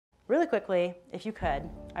really quickly, if you could,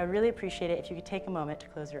 I would really appreciate it if you could take a moment to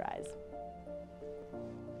close your eyes.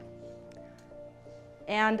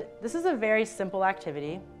 And this is a very simple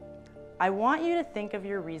activity. I want you to think of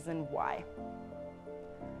your reason why.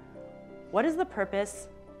 What is the purpose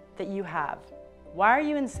that you have? Why are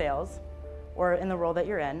you in sales or in the role that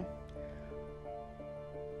you're in?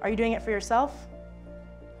 Are you doing it for yourself?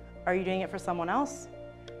 Are you doing it for someone else?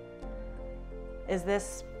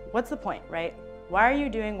 What's the point, right? Why are you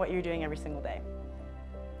doing what you're doing every single day?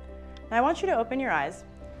 Now I want you to open your eyes.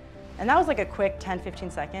 And that was like a quick 10,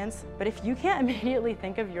 15 seconds, but if you can't immediately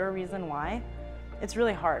think of your reason why, it's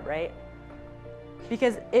really hard, right?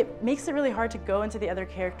 Because it makes it really hard to go into the other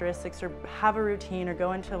characteristics or have a routine or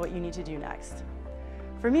go into what you need to do next.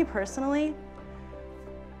 For me personally,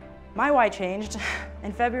 my why changed.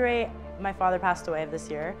 In February, my father passed away this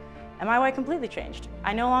year, and my why completely changed.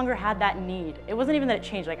 I no longer had that need. It wasn't even that it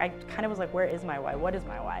changed, like I kind of was like, where is my why? What is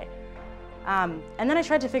my why? And then I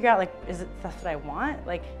tried to figure out, like, is it stuff that I want?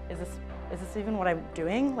 Like, is this even what I'm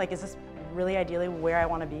doing? Like, is this really ideally where I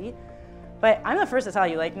want to be? But I'm the first to tell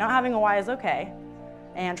you, like, not having a why is okay,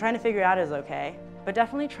 and trying to figure it out is okay, but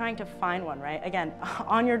definitely trying to find one, right? Again,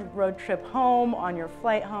 on your road trip home, on your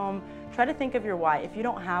flight home, try to think of your why. If you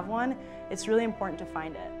don't have one, it's really important to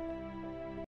find it.